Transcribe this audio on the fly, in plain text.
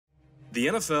The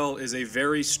NFL is a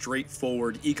very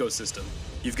straightforward ecosystem.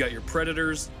 You've got your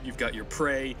predators, you've got your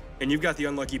prey, and you've got the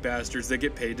unlucky bastards that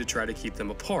get paid to try to keep them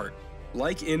apart.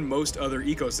 Like in most other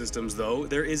ecosystems though,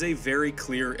 there is a very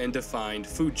clear and defined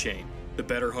food chain. The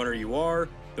better hunter you are,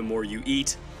 the more you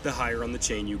eat, the higher on the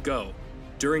chain you go.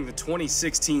 During the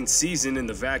 2016 season, in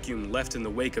the vacuum left in the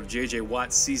wake of J.J.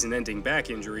 Watt's season-ending back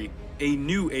injury, a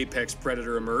new apex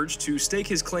predator emerged to stake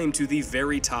his claim to the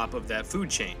very top of that food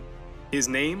chain. His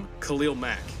name, Khalil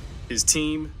Mack. His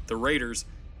team, the Raiders,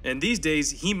 and these days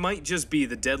he might just be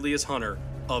the deadliest hunter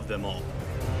of them all.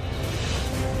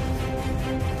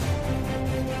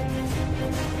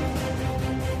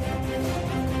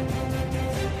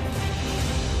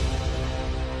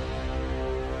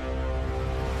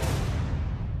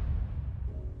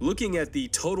 Looking at the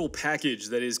total package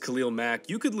that is Khalil Mack,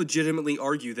 you could legitimately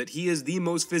argue that he is the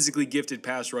most physically gifted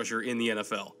pass rusher in the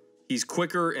NFL. He's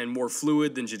quicker and more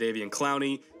fluid than Jadeveon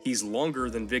Clowney, he's longer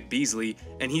than Vic Beasley,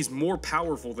 and he's more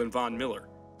powerful than Von Miller.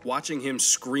 Watching him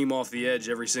scream off the edge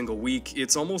every single week,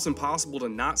 it's almost impossible to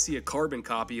not see a carbon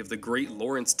copy of the great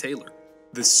Lawrence Taylor.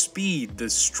 The speed, the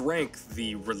strength,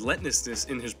 the relentlessness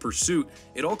in his pursuit,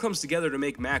 it all comes together to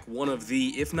make Mack one of the,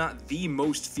 if not the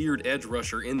most feared edge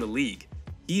rusher in the league.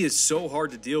 He is so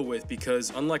hard to deal with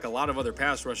because, unlike a lot of other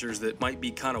pass rushers that might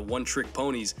be kind of one-trick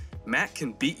ponies, Mack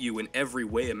can beat you in every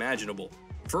way imaginable.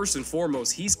 First and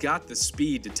foremost, he's got the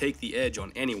speed to take the edge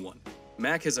on anyone.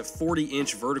 Mack has a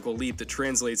 40-inch vertical leap that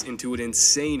translates into an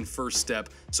insane first step,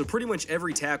 so pretty much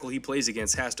every tackle he plays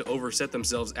against has to overset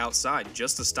themselves outside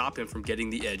just to stop him from getting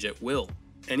the edge at will.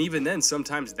 And even then,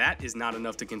 sometimes that is not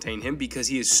enough to contain him because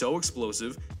he is so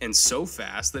explosive and so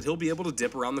fast that he'll be able to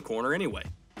dip around the corner anyway.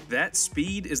 That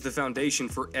speed is the foundation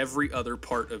for every other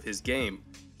part of his game.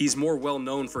 He's more well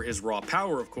known for his raw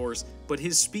power, of course, but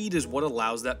his speed is what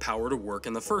allows that power to work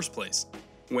in the first place.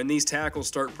 When these tackles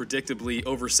start predictably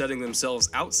oversetting themselves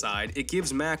outside, it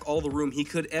gives Mack all the room he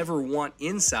could ever want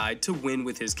inside to win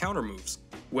with his counter moves.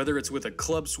 Whether it's with a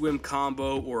club swim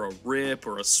combo or a rip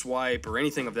or a swipe or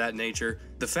anything of that nature,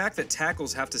 the fact that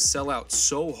tackles have to sell out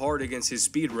so hard against his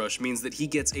speed rush means that he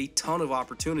gets a ton of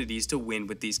opportunities to win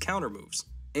with these counter moves.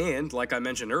 And, like I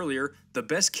mentioned earlier, the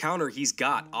best counter he's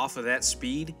got off of that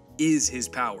speed is his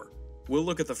power. We'll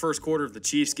look at the first quarter of the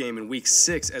Chiefs game in Week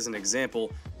 6 as an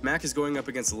example. Mack is going up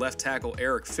against left tackle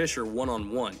Eric Fisher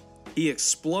one-on-one. He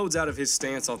explodes out of his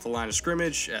stance off the line of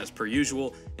scrimmage, as per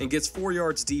usual, and gets 4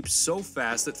 yards deep so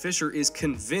fast that Fisher is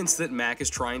convinced that Mack is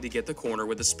trying to get the corner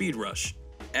with a speed rush.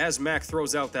 As Mack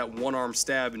throws out that one-arm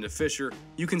stab into Fisher,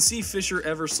 you can see Fisher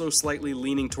ever so slightly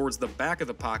leaning towards the back of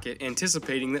the pocket,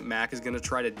 anticipating that Mack is going to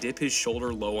try to dip his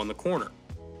shoulder low on the corner.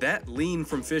 That lean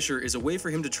from Fisher is a way for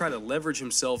him to try to leverage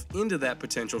himself into that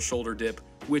potential shoulder dip,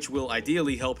 which will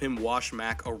ideally help him wash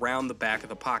Mack around the back of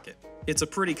the pocket. It's a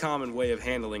pretty common way of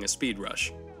handling a speed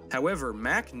rush. However,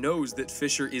 Mack knows that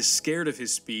Fisher is scared of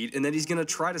his speed and that he's going to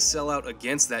try to sell out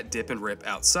against that dip and rip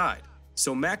outside.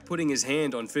 So Mack putting his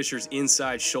hand on Fisher's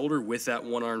inside shoulder with that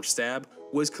one-arm stab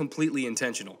was completely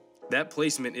intentional. That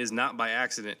placement is not by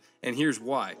accident, and here's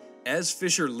why. As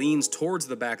Fisher leans towards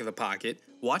the back of the pocket,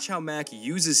 watch how Mack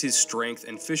uses his strength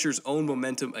and Fisher's own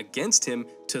momentum against him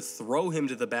to throw him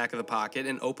to the back of the pocket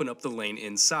and open up the lane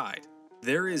inside.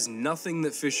 There is nothing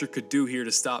that Fisher could do here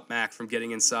to stop Mack from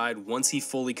getting inside once he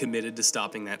fully committed to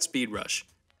stopping that speed rush.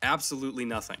 Absolutely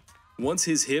nothing. Once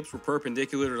his hips were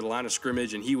perpendicular to the line of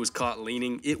scrimmage and he was caught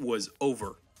leaning, it was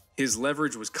over. His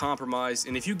leverage was compromised,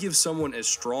 and if you give someone as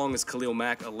strong as Khalil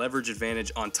Mack a leverage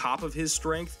advantage on top of his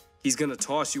strength, he's going to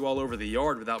toss you all over the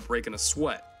yard without breaking a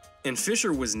sweat. And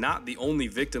Fisher was not the only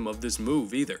victim of this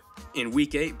move either. In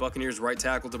Week 8, Buccaneers right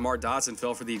tackle DeMar Dotson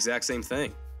fell for the exact same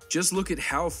thing. Just look at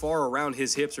how far around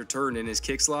his hips are turned in his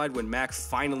kick slide when Mack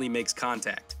finally makes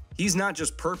contact. He's not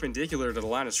just perpendicular to the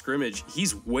line of scrimmage,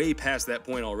 he's way past that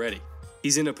point already.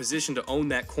 He's in a position to own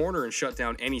that corner and shut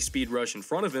down any speed rush in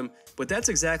front of him, but that's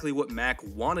exactly what Mack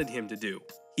wanted him to do.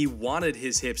 He wanted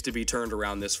his hips to be turned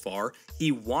around this far,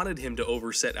 he wanted him to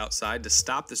overset outside to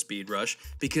stop the speed rush,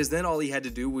 because then all he had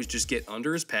to do was just get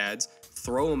under his pads,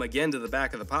 throw him again to the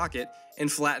back of the pocket,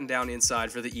 and flatten down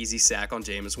inside for the easy sack on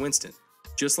Jameis Winston.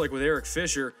 Just like with Eric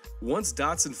Fisher, once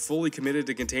Dotson fully committed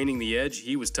to containing the edge,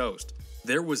 he was toast.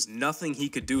 There was nothing he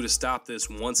could do to stop this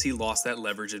once he lost that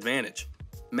leverage advantage.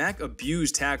 Mack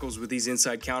abused tackles with these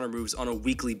inside counter moves on a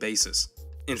weekly basis.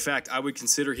 In fact, I would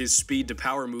consider his speed to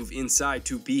power move inside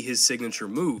to be his signature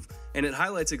move, and it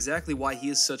highlights exactly why he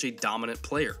is such a dominant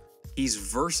player. He's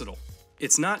versatile.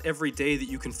 It's not every day that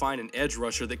you can find an edge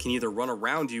rusher that can either run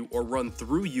around you or run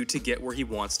through you to get where he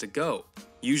wants to go.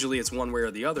 Usually it's one way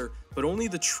or the other, but only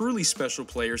the truly special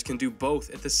players can do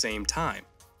both at the same time.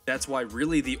 That's why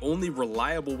really the only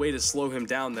reliable way to slow him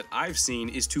down that I've seen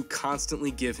is to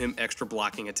constantly give him extra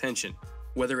blocking attention.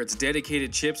 Whether it's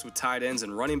dedicated chips with tight ends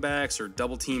and running backs or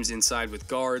double teams inside with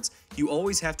guards, you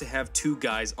always have to have two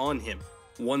guys on him.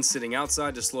 One sitting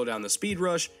outside to slow down the speed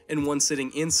rush, and one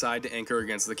sitting inside to anchor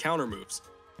against the counter moves.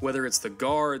 Whether it's the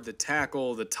guard, the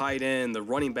tackle, the tight end, the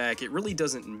running back, it really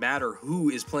doesn't matter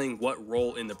who is playing what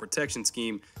role in the protection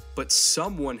scheme, but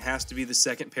someone has to be the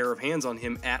second pair of hands on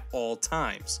him at all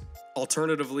times.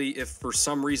 Alternatively, if for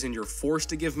some reason you're forced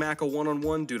to give Mack a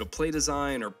one-on-one due to play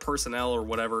design or personnel or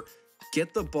whatever,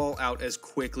 get the ball out as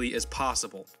quickly as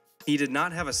possible. He did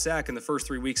not have a sack in the first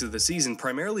 3 weeks of the season,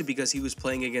 primarily because he was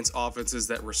playing against offenses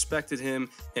that respected him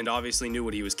and obviously knew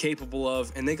what he was capable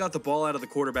of, and they got the ball out of the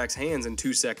quarterback's hands in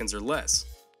 2 seconds or less.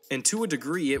 And to a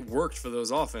degree, it worked for those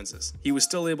offenses. He was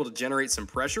still able to generate some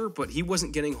pressure, but he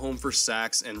wasn't getting home for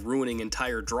sacks and ruining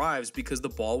entire drives because the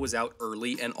ball was out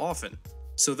early and often.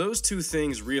 So those two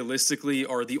things realistically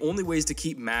are the only ways to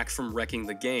keep Mack from wrecking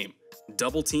the game.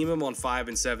 Double team him on 5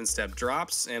 and 7 step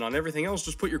drops, and on everything else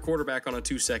just put your quarterback on a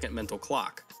 2-second mental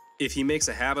clock. If he makes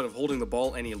a habit of holding the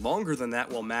ball any longer than that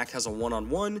while Mack has a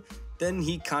one-on-one, then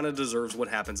he kinda deserves what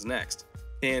happens next.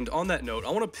 And on that note, I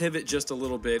want to pivot just a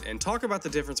little bit and talk about the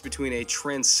difference between a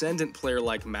transcendent player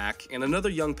like Mack and another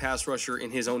young pass rusher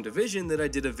in his own division that I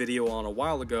did a video on a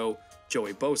while ago,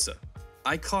 Joey Bosa.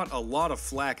 I caught a lot of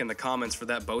flack in the comments for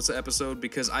that Bosa episode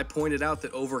because I pointed out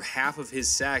that over half of his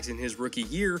sacks in his rookie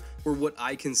year were what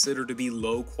I consider to be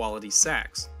low-quality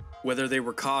sacks. Whether they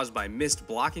were caused by missed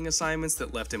blocking assignments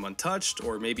that left him untouched,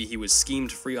 or maybe he was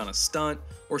schemed free on a stunt,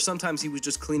 or sometimes he was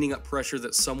just cleaning up pressure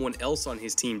that someone else on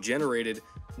his team generated,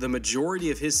 the majority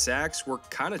of his sacks were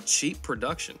kinda cheap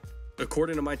production.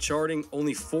 According to my charting,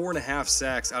 only 4.5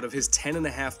 sacks out of his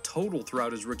 10.5 total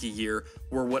throughout his rookie year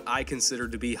were what I consider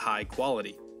to be high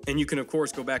quality. And you can of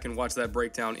course go back and watch that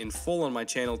breakdown in full on my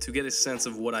channel to get a sense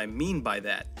of what I mean by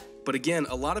that. But again,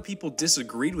 a lot of people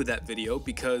disagreed with that video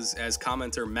because, as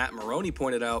commenter Matt Moulton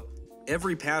pointed out,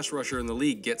 every pass rusher in the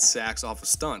league gets sacks off of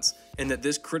stunts, and that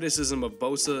this criticism of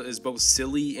Bosa is both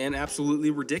silly and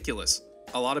absolutely ridiculous.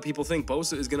 A lot of people think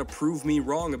Bosa is going to prove me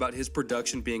wrong about his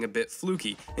production being a bit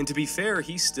fluky, and to be fair,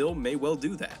 he still may well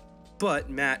do that. But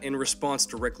Matt, in response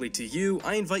directly to you,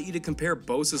 I invite you to compare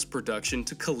Bosa's production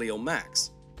to Khalil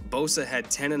Mack's. Bosa had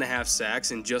 10.5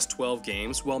 sacks in just 12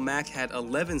 games, while Mack had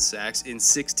 11 sacks in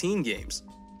 16 games.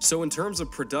 So in terms of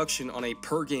production on a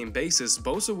per-game basis,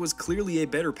 Bosa was clearly a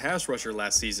better pass rusher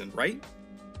last season, right?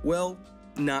 Well,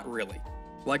 not really.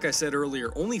 Like I said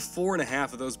earlier, only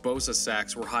 4.5 of those Bosa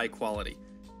sacks were high quality.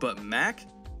 But Mack,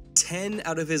 10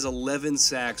 out of his 11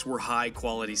 sacks were high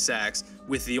quality sacks,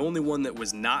 with the only one that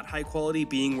was not high quality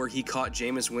being where he caught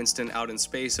Jameis Winston out in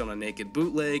space on a naked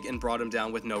bootleg and brought him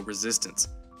down with no resistance.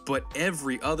 But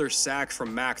every other sack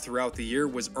from Mack throughout the year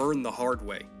was earned the hard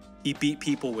way. He beat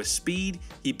people with speed,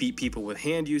 he beat people with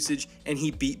hand usage, and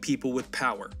he beat people with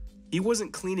power. He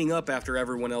wasn't cleaning up after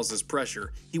everyone else's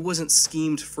pressure, he wasn't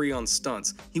schemed free on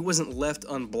stunts, he wasn't left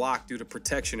unblocked due to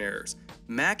protection errors.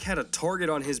 Mack had a target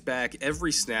on his back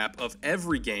every snap of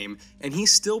every game, and he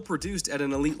still produced at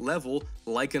an elite level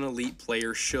like an elite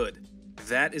player should.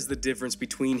 That is the difference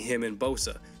between him and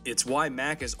Bosa. It's why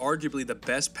Mack is arguably the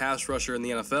best pass rusher in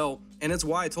the NFL, and it's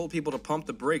why I told people to pump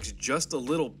the brakes just a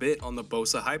little bit on the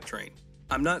Bosa hype train.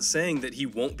 I'm not saying that he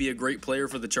won't be a great player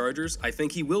for the Chargers, I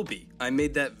think he will be. I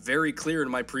made that very clear in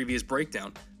my previous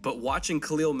breakdown, but watching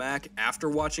Khalil Mack after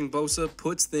watching Bosa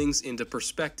puts things into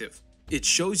perspective. It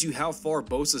shows you how far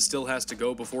Bosa still has to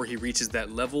go before he reaches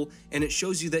that level, and it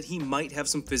shows you that he might have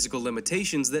some physical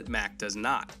limitations that Mack does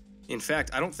not. In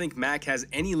fact, I don't think Mack has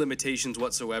any limitations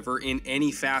whatsoever in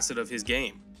any facet of his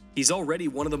game. He's already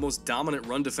one of the most dominant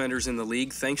run defenders in the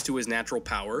league thanks to his natural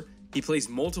power. He plays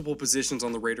multiple positions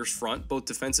on the Raiders front, both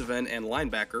defensive end and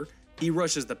linebacker. He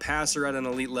rushes the passer at an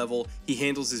elite level, he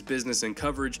handles his business in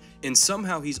coverage, and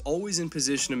somehow he's always in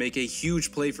position to make a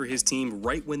huge play for his team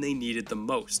right when they need it the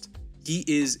most. He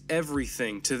is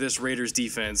everything to this Raiders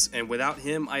defense, and without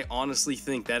him, I honestly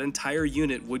think that entire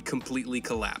unit would completely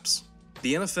collapse.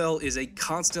 The NFL is a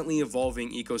constantly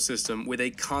evolving ecosystem with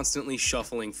a constantly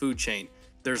shuffling food chain.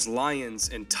 There's lions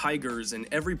and tigers and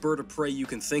every bird of prey you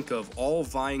can think of, all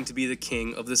vying to be the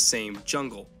king of the same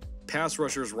jungle. Pass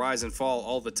rushers rise and fall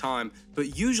all the time,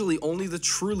 but usually only the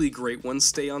truly great ones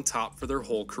stay on top for their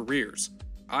whole careers.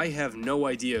 I have no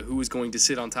idea who is going to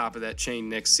sit on top of that chain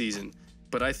next season,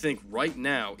 but I think right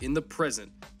now, in the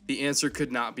present, the answer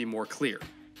could not be more clear.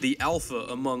 The alpha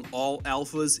among all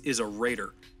alphas is a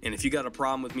Raider, and if you got a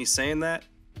problem with me saying that,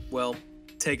 well,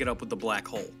 take it up with the black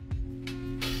hole.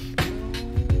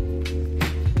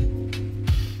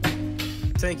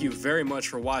 Thank you very much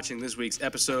for watching this week's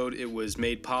episode. It was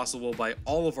made possible by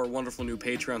all of our wonderful new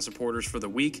Patreon supporters for the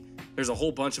week. There's a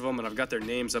whole bunch of them, and I've got their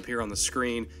names up here on the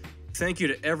screen. Thank you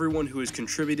to everyone who has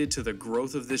contributed to the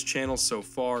growth of this channel so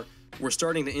far. We're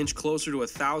starting to inch closer to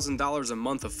 $1,000 a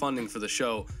month of funding for the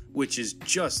show, which is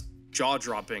just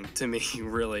jaw-dropping to me,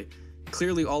 really.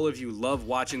 Clearly, all of you love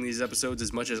watching these episodes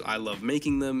as much as I love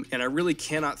making them, and I really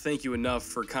cannot thank you enough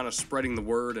for kind of spreading the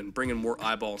word and bringing more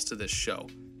eyeballs to this show.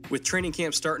 With training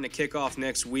camp starting to kick off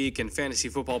next week and fantasy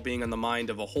football being on the mind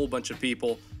of a whole bunch of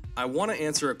people, I want to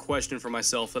answer a question for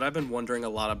myself that I've been wondering a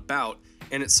lot about,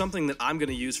 and it's something that I'm going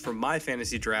to use for my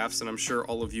fantasy drafts, and I'm sure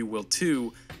all of you will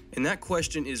too, and that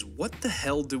question is, what the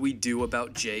hell do we do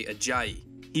about Jay Ajayi?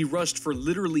 He rushed for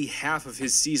literally half of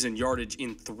his season yardage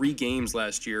in 3 games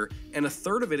last year, and a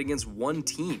third of it against one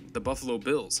team, the Buffalo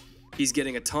Bills. He's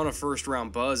getting a ton of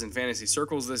first-round buzz in fantasy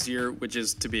circles this year, which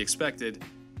is to be expected.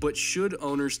 But should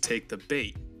owners take the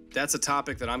bait? That's a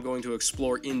topic that I'm going to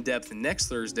explore in depth next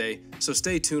Thursday, so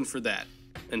stay tuned for that.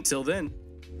 Until then,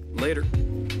 later.